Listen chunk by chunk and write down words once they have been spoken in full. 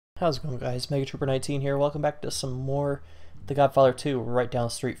How's it going, guys? Mega Trooper 19 here. Welcome back to some more The Godfather 2. We're right down the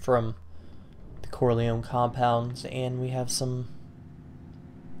street from the Corleone compound, and we have some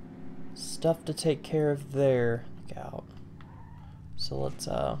stuff to take care of there. Look out. So let's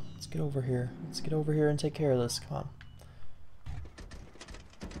get over here. Let's get over here and take care of this. Come on.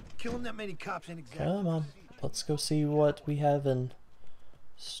 Killing that many cops ain't exactly. Come on. Let's go see what we have in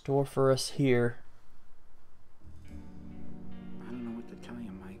store for us here. I don't know what to tell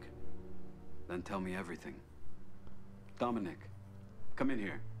you, Mike. Then tell me everything. Dominic, come in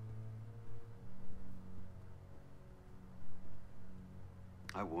here.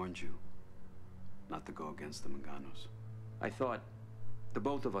 I warned you not to go against the Manganos. I thought, the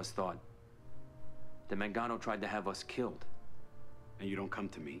both of us thought, the Mangano tried to have us killed. And you don't come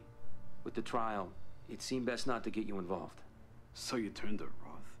to me? With the trial, it seemed best not to get you involved. So you turned to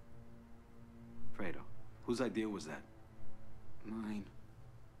Roth? Fredo, whose idea was that? Mine.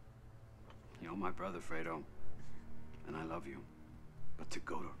 You're my brother, Fredo. And I love you. But to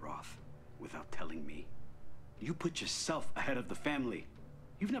go to Roth without telling me, you put yourself ahead of the family.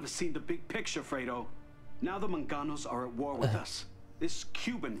 You've never seen the big picture, Fredo. Now the Manganos are at war with us. This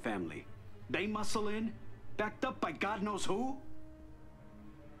Cuban family. They muscle in, backed up by God knows who?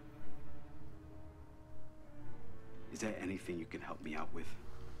 Is there anything you can help me out with?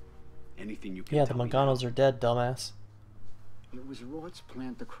 Anything you can Yeah, tell the me Manganos now? are dead, dumbass. It was Roth's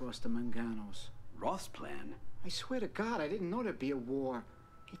plan to cross the Manganos. Roth's plan? I swear to God, I didn't know there'd be a war.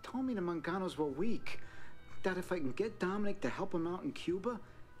 He told me the Manganos were weak. That if I can get Dominic to help him out in Cuba,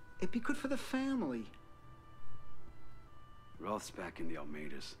 it'd be good for the family. Roth's back in the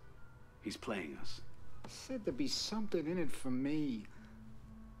Almeidas. He's playing us. He said there'd be something in it for me.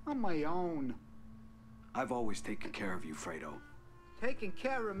 On my own. I've always taken care of you, Fredo. Taking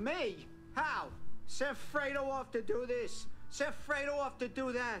care of me? How? Sent Fredo off to do this. Sent Fredo off to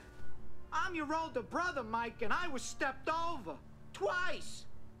do that. I'm your older brother, Mike, and I was stepped over. Twice.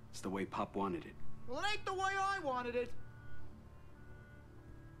 It's the way Pop wanted it. Well, it ain't the way I wanted it.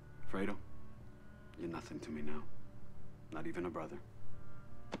 Fredo, you're nothing to me now. Not even a brother.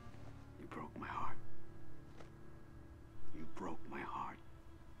 You broke my heart. You broke my heart.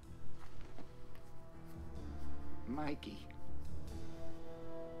 Mikey.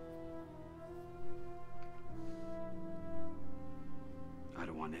 I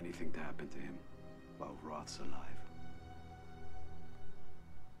don't want anything to happen to him while Roth's alive.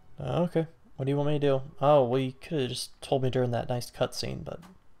 Okay. What do you want me to do? Oh, well, you could have just told me during that nice cutscene, but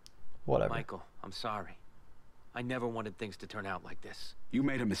whatever. Michael, I'm sorry. I never wanted things to turn out like this. You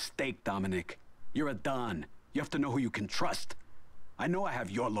made a mistake, Dominic. You're a Don. You have to know who you can trust. I know I have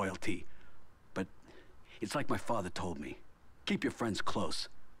your loyalty, but it's like my father told me. Keep your friends close,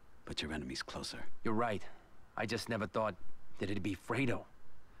 but your enemies closer. You're right. I just never thought that it'd be Fredo.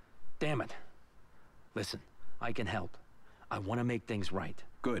 Damn it. Listen, I can help. I want to make things right.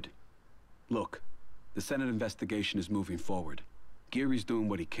 Good. Look, the Senate investigation is moving forward. Geary's doing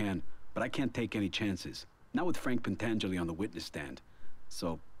what he can, but I can't take any chances. Not with Frank Pentangeli on the witness stand.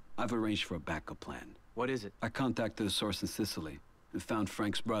 So, I've arranged for a backup plan. What is it? I contacted a source in Sicily and found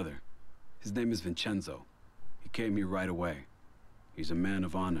Frank's brother. His name is Vincenzo. He came here right away. He's a man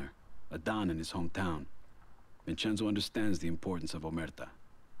of honor, a Don in his hometown. Vincenzo understands the importance of Omerta.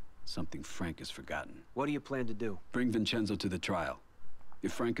 Something Frank has forgotten. What do you plan to do? Bring Vincenzo to the trial.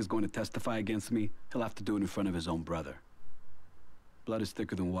 If Frank is going to testify against me, he'll have to do it in front of his own brother. Blood is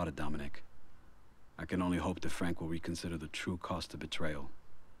thicker than water, Dominic. I can only hope that Frank will reconsider the true cost of betrayal.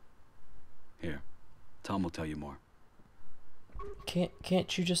 Here, Tom will tell you more.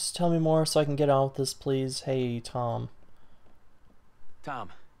 Can't you just tell me more so I can get on with this, please? Hey, Tom. Tom,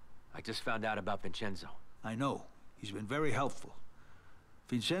 I just found out about Vincenzo. I know. He's been very helpful.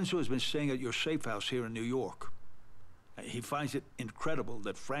 Vincenzo has been staying at your safe house here in New York. He finds it incredible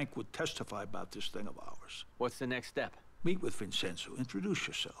that Frank would testify about this thing of ours. What's the next step? Meet with Vincenzo. Introduce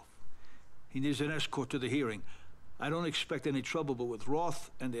yourself. He needs an escort to the hearing. I don't expect any trouble, but with Roth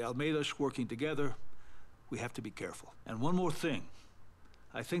and the Almeidas working together, we have to be careful. And one more thing.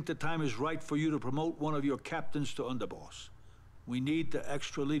 I think the time is right for you to promote one of your captains to underboss. We need the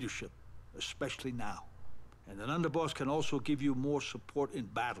extra leadership, especially now. And an underboss can also give you more support in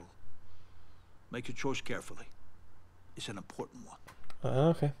battle. Make your choice carefully. It's an important one.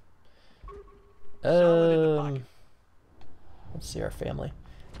 Okay. Let's see our family.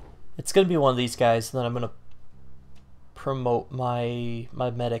 It's gonna be one of these guys, and then I'm gonna promote my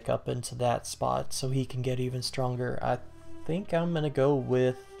medic up into that spot so he can get even stronger. I think I'm gonna go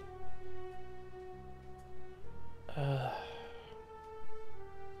with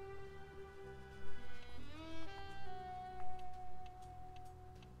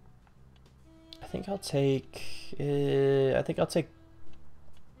think I'll take... I think I'll take...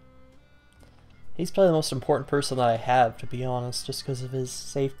 He's probably the most important person that I have, to be honest, just because of his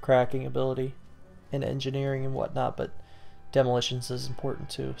safe cracking ability and engineering and whatnot, but demolitions is important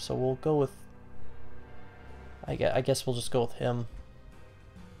too, so we'll go with... I guess we'll just go with him.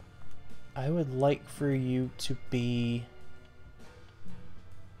 I would like for you to be...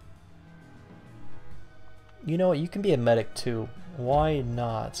 You know what, you can be a medic too. Why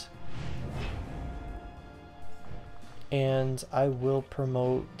not? And I will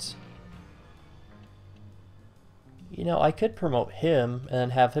promote... You know, I could promote him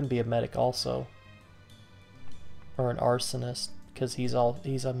and have him be a medic also. Or an arsonist, because he's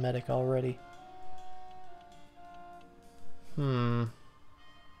a medic already. I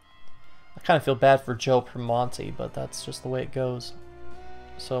kind of feel bad for Joe Primonti, but that's just the way it goes.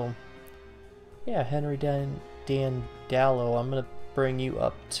 So, yeah, Henry Dan Dallo, I'm gonna bring you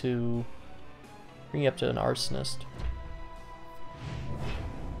up to an arsonist.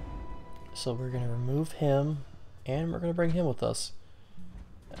 So we're gonna remove him, and we're gonna bring him with us.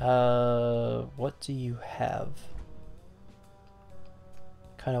 What do you have?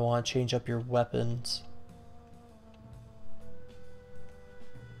 Kind of want to change up your weapons.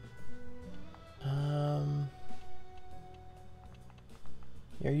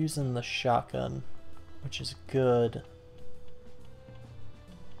 You're using the shotgun, which is good.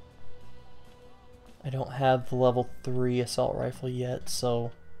 I don't have the level 3 assault rifle yet,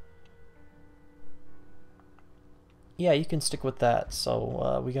 so yeah, you can stick with that.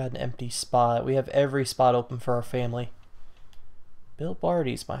 So we got an empty spot. We have every spot open for our family. Bill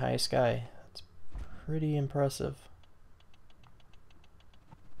Barty's my highest guy. That's pretty impressive.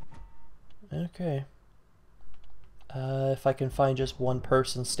 Okay. If I can find just one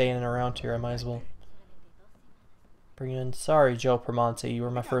person standing around here, I might as well bring in. Sorry, Joe Primonti, you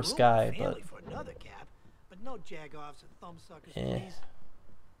were my first guy, but For another cap, but no jag-offs and thumbsuckers, please.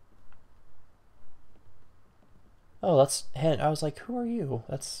 Oh, that's I was like, who are you?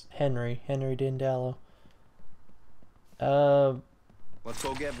 That's Henry Dandalo. Let's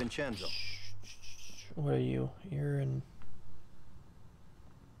go get Vincenzo. What are you? You're in.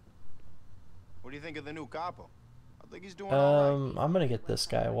 What do you think of the new capo? I think he's doing all right. I'm gonna get this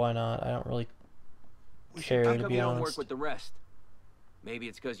guy. Why not? I don't really care, How to come be you don't honest. work with the rest? Maybe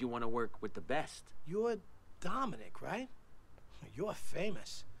it's because you want to work with the best. You're Dominic, right? You're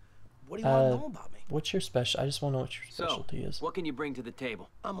famous. What do you want to know about me? What's your special? I just want to know what your specialty is. What can you bring to the table?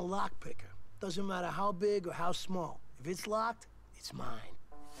 I'm a lockpicker. Doesn't matter how big or how small. If it's locked, it's mine.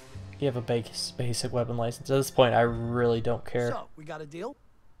 You have a basic weapon license. At this point, I really don't care. So, we got a deal?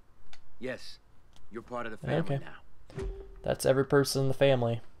 Yes, you're part of the family Okay. now. That's every person in the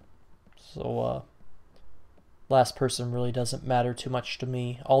family. So, last person really doesn't matter too much to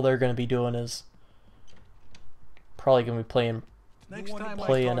me. All they're going to be doing is probably going to be playing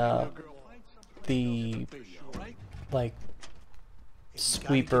the like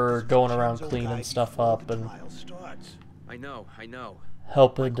sweeper, going around cleaning stuff up and I know.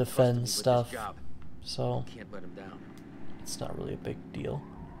 helping Michael trusted me defend with this stuff. job. So Can't let him down. it's not really a big deal.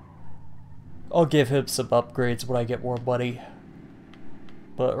 I'll give him some upgrades when I get more money.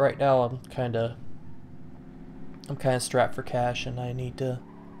 But right now I'm kind of strapped for cash, and I need to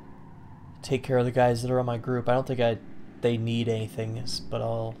take care of the guys that are on my group. I don't think they need anything, but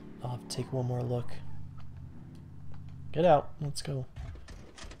I'll have to take one more look. Get out. Let's go.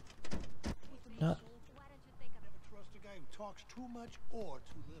 Not.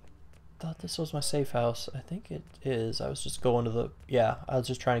 Thought this was my safe house. I think it is. I was just going to the... Yeah, I was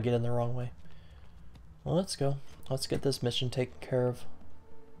just trying to get in the wrong way. Well, let's go. Let's get this mission taken care of.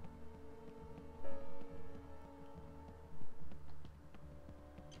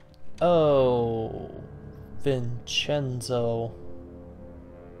 Oh, Vincenzo.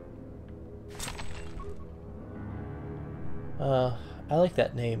 I like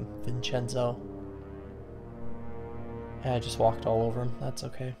that name, Vincenzo. I just walked all over him. That's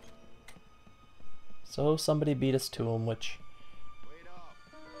okay. So somebody beat us to him, which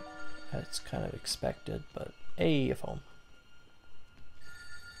that's kind of expected, but hey, a phone.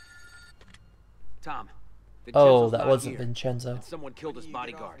 Tom. Oh, Vincenzo's that not wasn't here. Vincenzo. And someone killed his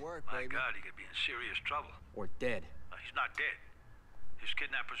bodyguard. My God, he could be in serious trouble. Or dead. He's not dead. His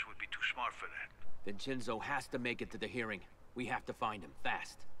kidnappers would be too smart for that. Vincenzo has to make it to the hearing. We have to find him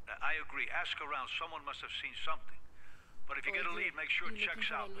fast. I agree. Ask around. Someone must have seen something. But if you get a lead, make sure it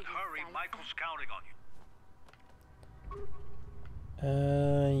checks out. But hurry, Michael's counting on you.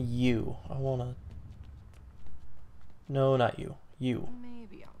 You. I wanna... No, not you. You.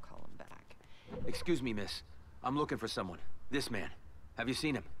 Maybe I'll call him back. Excuse me, miss. I'm looking for someone. This man. Have you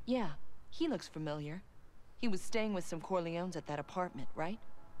seen him? Yeah, He looks familiar. He was staying with some Corleones at that apartment, right?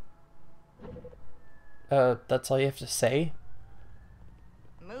 That's all you have to say?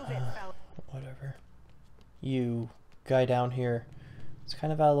 Move it, fella. Whatever. You guy down here. It's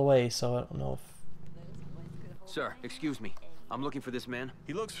kind of out of the way, so I don't know if... Sir, excuse me. I'm looking for this man.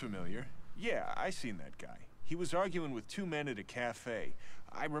 He looks familiar. Yeah, I seen that guy. He was arguing with two men at a cafe.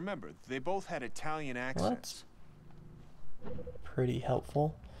 I remember. They both had Italian accents. What? Pretty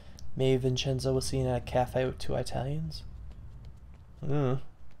helpful. Maybe Vincenzo was seen at a cafe with two Italians? You.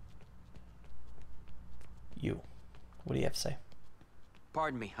 What do you have to say?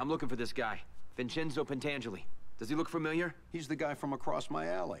 Pardon me, I'm looking for this guy. Vincenzo Pentangeli. Does he look familiar? He's the guy from across my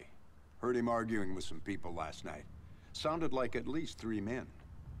alley. Heard him arguing with some people last night. Sounded like at least 3 men.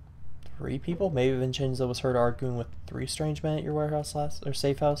 3 people? Maybe Vincenzo was heard arguing with 3 strange men at your warehouse or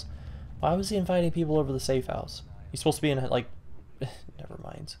safe house? Why was he inviting people over to the safe house? He's supposed to be in, like... Never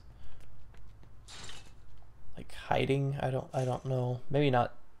mind. Like, hiding? I don't know. Maybe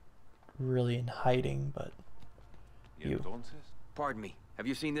not really in hiding, but... You. Pardon me, have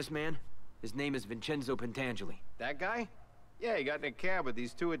you seen this man? His name is Vincenzo Pentangeli. That guy? Yeah, he got in a cab with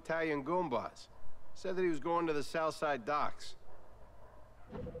these 2 Italian goombas. Said that he was going to the Southside docks.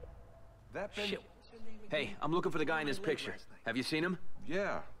 Shit. Hey, I'm looking for the guy in this picture. Have you seen him?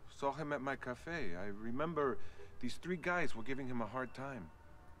 Yeah, saw him at my cafe. I remember these 3 guys were giving him a hard time.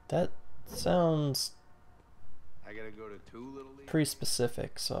 That sounds I gotta go to 2 little leagues. pretty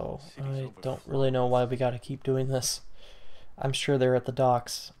specific, so I don't really know why we gotta keep doing this. I'm sure they're at the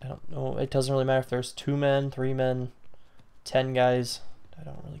docks. I don't know. It doesn't really matter if there's 2 men, 3 men, 10 guys. I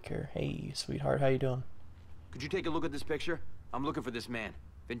don't really care. Hey, sweetheart, how you doing? Could you take a look at this picture? I'm looking for this man,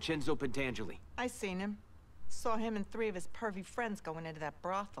 Vincenzo Pentangeli. I seen him. Saw him and 3 of his pervy friends going into that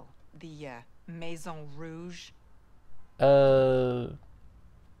brothel. The, Maison Rouge.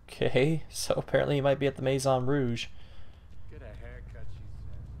 Okay, so apparently he might be at the Maison Rouge. Get a haircut, she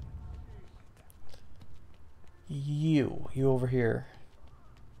said. You over here.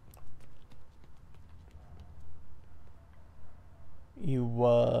 You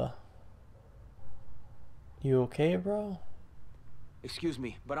okay, bro? Excuse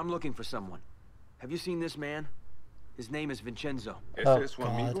me, but I'm looking for someone. Have you seen this man? His name is Vincenzo. ¿Ese Oh, es su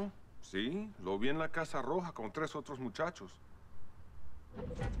God. amigo? Sí, lo vi en la Casa Roja con 3 otros muchachos.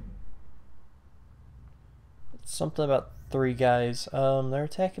 Something about 3 guys. They're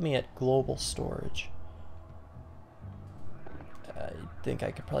attacking me at global storage. I think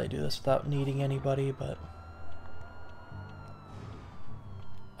I could probably do this without needing anybody, but...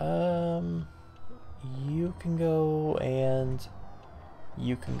 You can go, and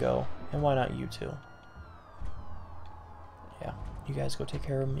you can go. And why not you two? Yeah, you guys go take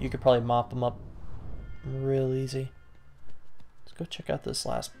care of them. You could probably mop them up real easy. Let's go check out this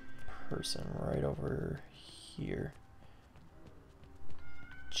last person right over here.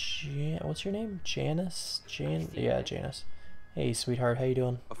 What's your name? Janice? Yeah, Janice. Hey, sweetheart, how you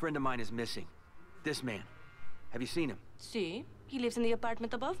doing? A friend of mine is missing. This man. Have you seen him? See? He lives in the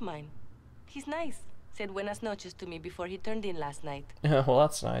apartment above mine. He's nice. Said buenas noches to me before he turned in last night. Well,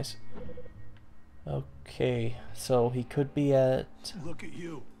 that's nice. Okay, so he could be at... Look at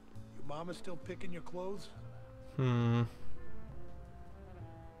you. Your mama's still picking your clothes? View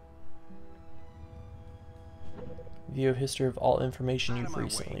of history of all information you've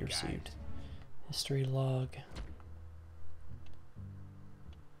recently received. History log.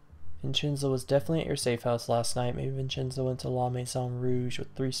 Vincenzo was definitely at your safe house last night. Maybe Vincenzo went to La Maison Rouge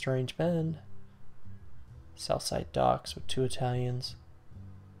with 3 strange men. Southside docks with 2 Italians.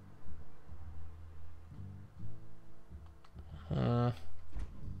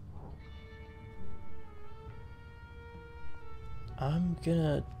 I'm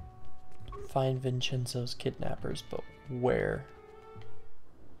gonna find Vincenzo's kidnappers, but where?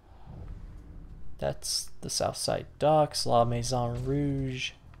 That's the Southside docks, La Maison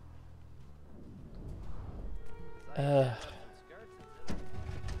Rouge. I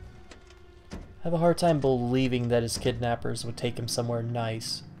have a hard time believing that his kidnappers would take him somewhere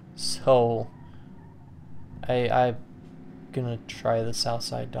nice. So, I'm gonna try the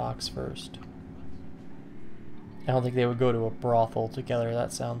Southside docks first. I don't think they would go to a brothel together.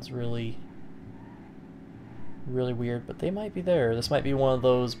 That sounds really weird, but they might be there. This might be one of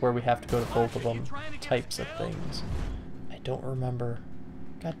those where we have to go to both of them types of things. I don't remember.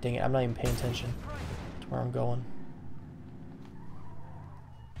 God dang it, I'm not even paying attention to where I'm going.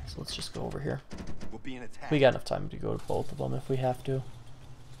 So let's just go over here. We got enough time to go to both of them if we have to.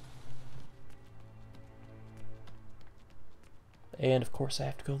 And of course I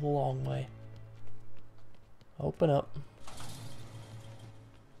have to go the long way. Open up.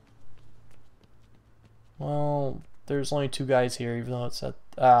 Well, there's only 2 guys here, even though it's at...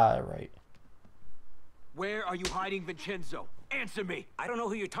 Ah, right. Where are you hiding Vincenzo? Answer me! I don't know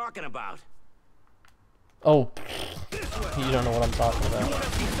who you're talking about. Oh, you don't know what I'm talking about. You want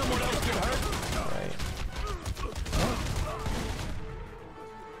to see someone else get hurt? Right.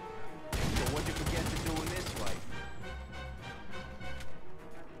 So what did you get to doing this fight?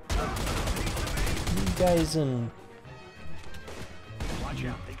 You guys in Watch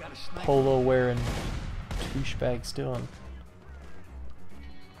out, they got a sniper. polo wearing douchebags doing?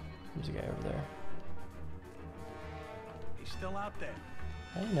 There's a guy over there. He's still out there.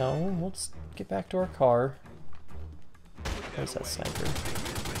 I know. Let's get back to our car. There's that sniper.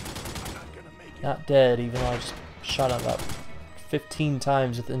 Not dead, even though I just shot him about 15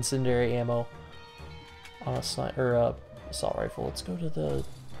 times with incendiary ammo on a sniper or assault rifle. Let's go to the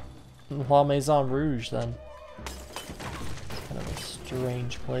La Maison Rouge then. It's kind of a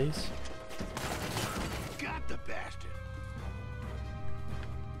strange place. Got the bastard.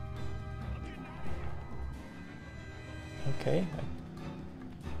 Okay.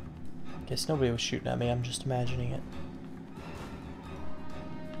 I guess nobody was shooting at me. I'm just imagining it.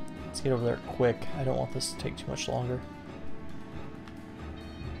 Let's get over there quick. I don't want this to take too much longer.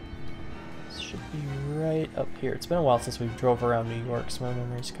 This should be right up here. It's been a while since we drove around New York, so my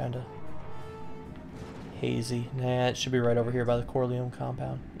memory's kind of hazy. Nah, it should be right over here by the Corleone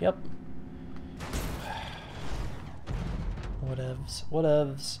compound. Yep. Whatevs.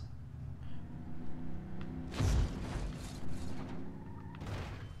 Whatevs.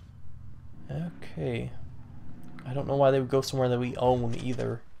 Okay. I don't know why they would go somewhere that we own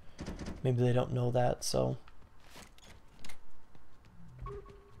either. Maybe they don't know that, so...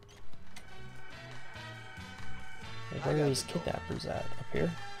 Hey, where are these kidnappers at? Up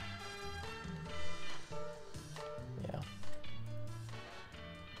here? Yeah.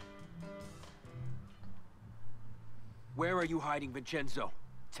 Where are you hiding Vincenzo?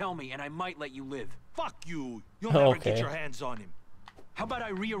 Tell me, and I might let you live. Fuck you. You'll never Okay. get your hands on him. How about I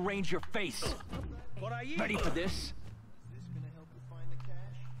rearrange your face? Ready for this?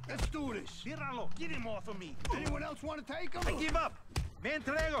 Let's do this. Míralo. Get him off of me. Anyone else want to take him? I give up. Me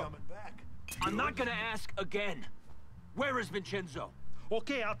entrego. Coming back. I'm not gonna ask again. Where is Vincenzo?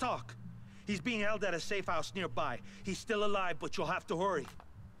 Okay, I'll talk. He's being held at a safe house nearby. He's still alive, but you'll have to hurry.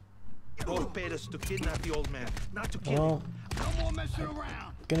 Both paid us to kidnap the old man, not to kill Well, him. No more messing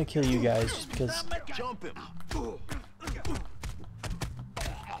around. I'm gonna kill you guys just because... Jump him.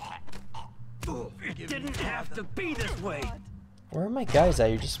 It didn't have to be this way. Where are my guys at?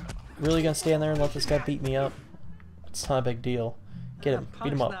 You're just really gonna stand there and let this guy beat me up? It's not a big deal. Get him.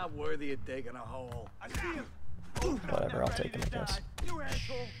 Beat him up. Not worthy of digging a hole. I see him. Whatever, I'll take him, I guess. You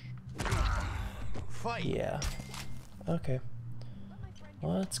asshole. Fight. Yeah. Okay.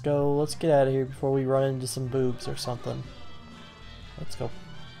 Let's go. Let's get out of here before we run into some boobs or something. Let's go.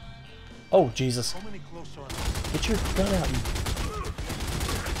 Oh, Jesus. Get your gun out, you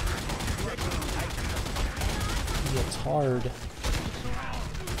retard.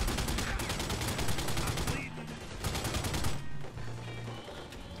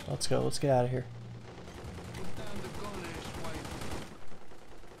 Let's go. Let's get out of here.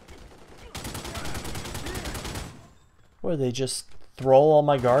 What, they just throw all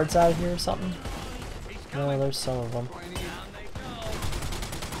my guards out of here or something? No, there's some of them.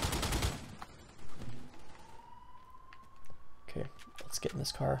 Okay, let's get in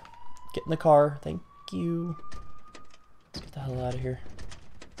this car. Get in the car. Thank you. Let's get the hell out of here.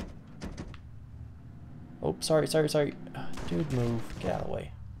 Oh, sorry. Dude, move. Get out of the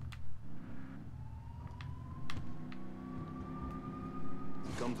way.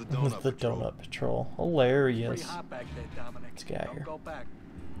 The donut patrol. Hilarious. Let's get out of here.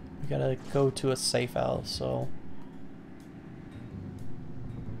 We gotta go to a safe house, so...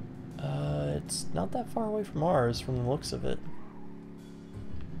 it's not that far away from ours, from the looks of it.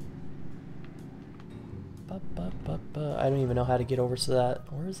 I don't even know how to get over to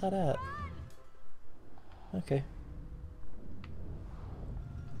that. Where is that at? Okay.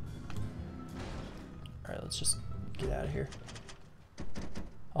 Alright, let's just get out of here.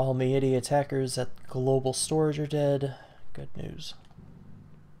 All Meidi attackers at Global Storage are dead. Good news.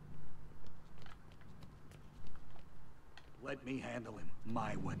 Let me handle him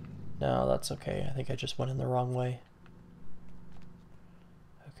my way. No, that's okay. I think I just went in the wrong way.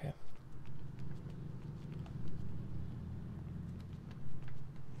 Okay.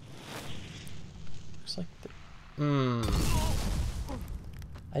 Looks like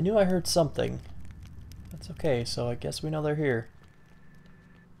I knew I heard something. That's okay, so I guess we know they're here.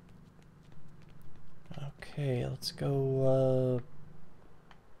 Okay, let's go,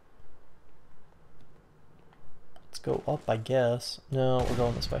 go up, I guess. No, we're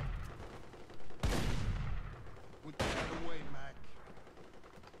going this way. Put the other way, Mac.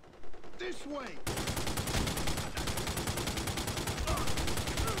 This way.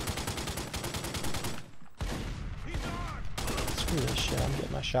 Screw this shit. I'm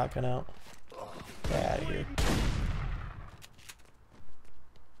getting my shotgun out. Get out of here.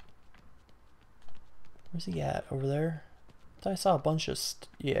 Where's he at? Over there? I thought I saw a bunch of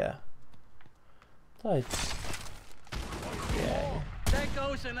yeah. Yeah. There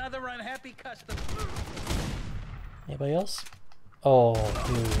goes another unhappy customer. Anybody else? Oh,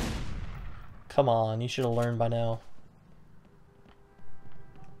 dude. Come on, you should have learned by now.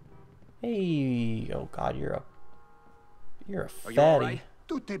 Hey, oh god, you're a fatty. Are you all right?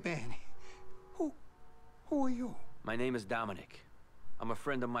 Tutte bene. Who are you? My name is Dominic. I'm a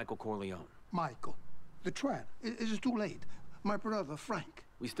friend of Michael Corleone. Michael. The train. It is too late. My brother, Frank.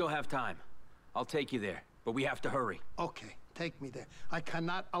 We still have time. I'll take you there, but we have to hurry. Okay, take me there. I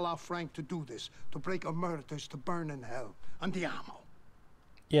cannot allow Frank to do this, to break a murders, to burn in hell. Andiamo.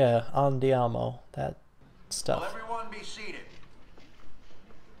 Yeah, andiamo. That stuff. Will everyone be seated?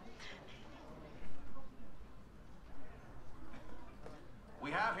 We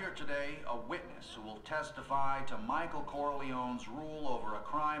have here today a witness who will testify to Michael Corleone's rule over a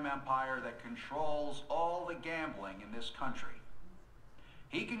crime empire that controls all the gambling in this country.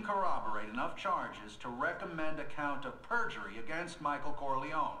 He can corroborate enough charges to recommend a count of perjury against Michael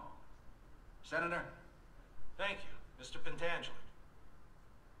Corleone. Senator? Thank you, Mr. Pentangeli.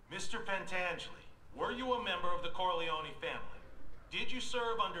 Mr. Pentangeli, were you a member of the Corleone family? Did you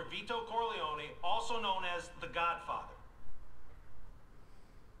serve under Vito Corleone, also known as the Godfather?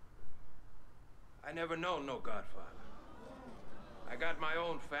 I never known no Godfather. I got my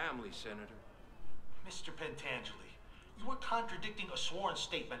own family, Senator. Mr. Pentangeli, you are contradicting a sworn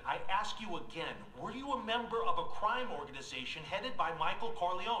statement. I ask you again, were you a member of a crime organization headed by Michael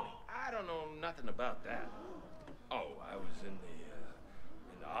Corleone? I don't know nothing about that. Oh, I was in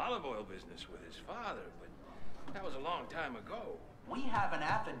the olive oil business with his father, but that was a long time ago. We have an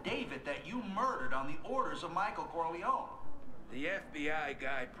affidavit that you murdered on the orders of Michael Corleone. The FBI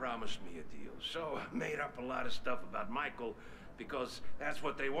guy promised me a deal, so I made up a lot of stuff about Michael because that's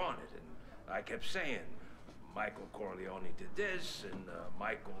what they wanted. And I kept saying, Michael Corleone did this, and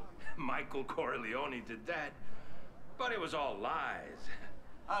Michael Corleone did that. But it was all lies.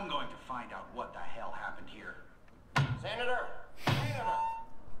 I'm going to find out what the hell happened here. Senator,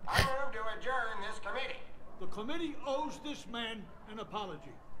 I move to adjourn this committee. The committee owes this man an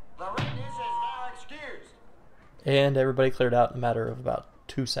apology. The witness is now excused. And everybody cleared out in a matter of about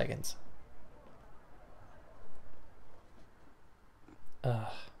 2 seconds.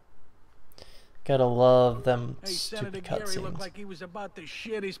 Gotta love them Hey, stupid Senator Gary looked cutscenes. like he was about to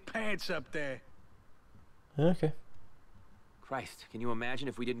shit his pants up there. Okay. Christ, can you imagine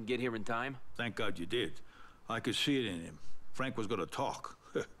if we didn't get here in time? Thank God you did. I could see it in him. Frank was going to talk,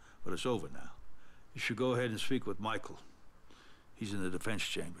 but it's over now. You should go ahead and speak with Michael. He's in the defense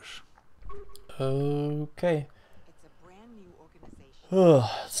chambers. Okay. It's a brand new organization.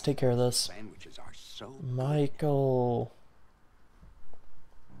 Let's take care of this. Sandwiches are so Michael.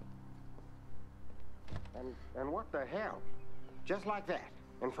 And what the hell? Just like that,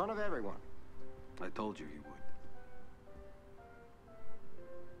 in front of everyone. I told you he would.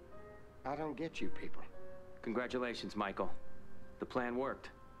 I don't get you people. Congratulations, Michael. The plan worked.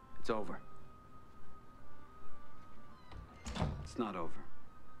 It's over. It's not over.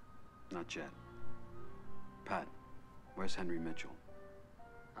 Not yet. Pat, where's Henry Mitchell?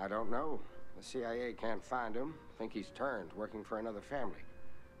 I don't know. The CIA can't find him. Think he's turned, working for another family.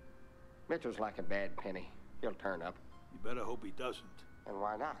 Mitchell's like a bad penny. He'll turn up. You better hope he doesn't. And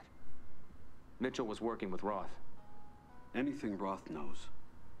why not? Mitchell was working with Roth. Anything Roth knows,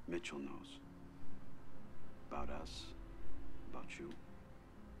 Mitchell knows. About us, about you.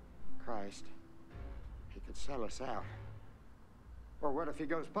 Christ. He could sell us out. Or what if he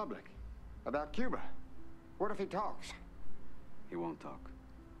goes public? About Cuba? What if he talks? He won't talk.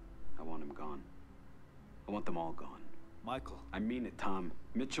 I want him gone. I want them all gone. Michael. I mean it, Tom.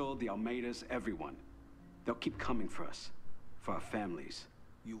 Mitchell, the Almeidas, everyone. They'll keep coming for us. For our families.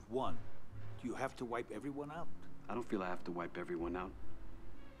 You've won. Do you have to wipe everyone out? I don't feel I have to wipe everyone out.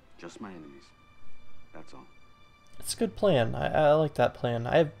 Just my enemies. That's all. It's a good plan. I like that plan.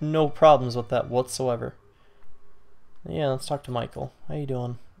 I have no problems with that whatsoever. Yeah, let's talk to Michael. How you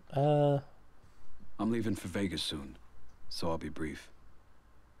doing? I'm leaving for Vegas soon, so I'll be brief.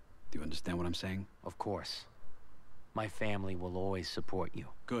 Do you understand what I'm saying? Of course. My family will always support you.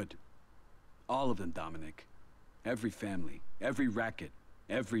 Good. All of them, Dominic. Every family, every racket,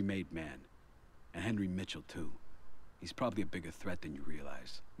 every made man. And Henry Mitchell, too. He's probably a bigger threat than you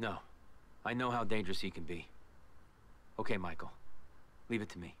realize. No. I know how dangerous he can be. Okay, Michael. Leave it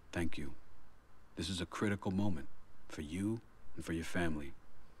to me. Thank you. This is a critical moment for you and for your family.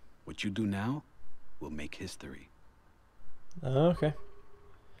 What you do now will make history. Okay.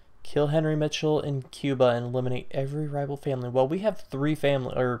 Kill Henry Mitchell in Cuba and eliminate every rival family. Well, we have 3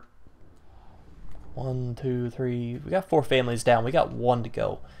 family, or 1, 2, 3. We got 4 families down. We got 1 to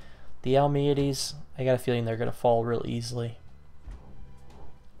go. The Almeidas, I got a feeling they're gonna fall real easily.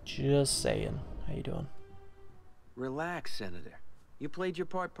 Just saying. How you doing? Relax, Senator. You played your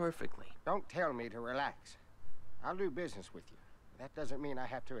part perfectly. Don't tell me to relax. I'll do business with you. That doesn't mean I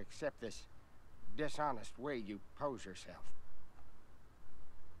have to accept this dishonest way you pose yourself.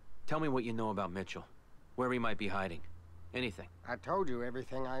 Tell me what you know about Mitchell. Where he might be hiding. Anything. I told you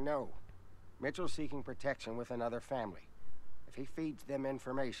everything I know. Mitchell's seeking protection with another family. If he feeds them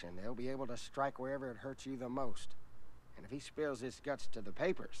information, they'll be able to strike wherever it hurts you the most. And if he spills his guts to the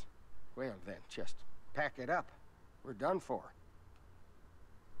papers, well then, just pack it up. We're done for.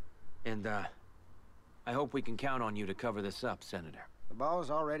 And, I hope we can count on you to cover this up, Senator. The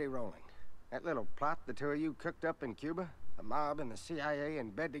ball's already rolling. That little plot the 2 of you cooked up in Cuba, the mob and the CIA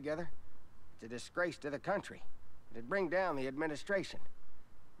in bed together, it's a disgrace to the country. It'd bring down the administration.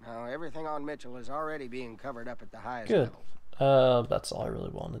 Now, everything on Mitchell is already being covered up at the highest levels. That's all I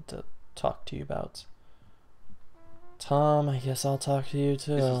really wanted to talk to you about. Tom, I guess I'll talk to you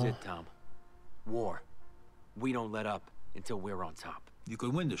too. This is it, Tom. War. We don't let up until we're on top. You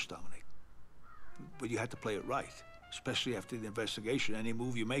could win this, Dominic. But you have to play it right. Especially after the investigation, any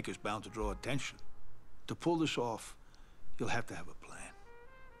move you make is bound to draw attention. To pull this off, you'll have to have a plan.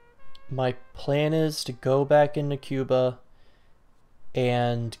 My plan is to go back into Cuba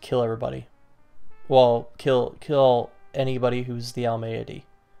and kill everybody. Well, kill anybody who's the Almeida.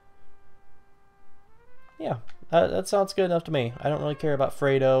 Yeah, that sounds good enough to me. I don't really care about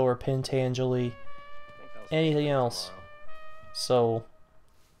Fredo or Pentangeli, anything else. So,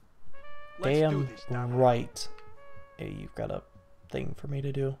 damn right. Hey, you've got a thing for me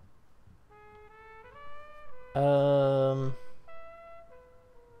to do.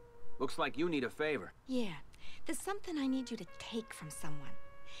 Looks like you need a favor. Yeah, there's something I need you to take from someone.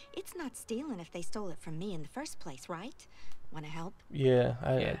 It's not stealing if they stole it from me in the first place, right? Want to help? Yeah,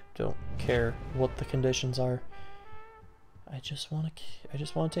 I don't care what the conditions are. I just want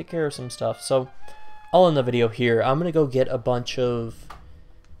to take care of some stuff. So, I'll end the video here. I'm gonna go get a bunch of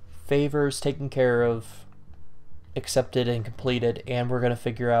favors taken care of, accepted and completed, and we're gonna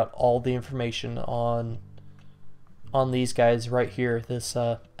figure out all the information on these guys right here, this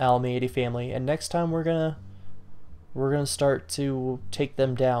Almeida family. And next time we're gonna start to take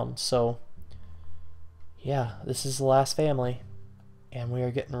them down. So yeah, this is the last family, and we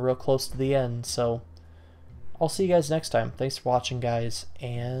are getting real close to the end. So I'll see you guys next time. Thanks for watching, guys,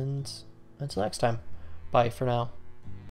 and until next time, bye for now.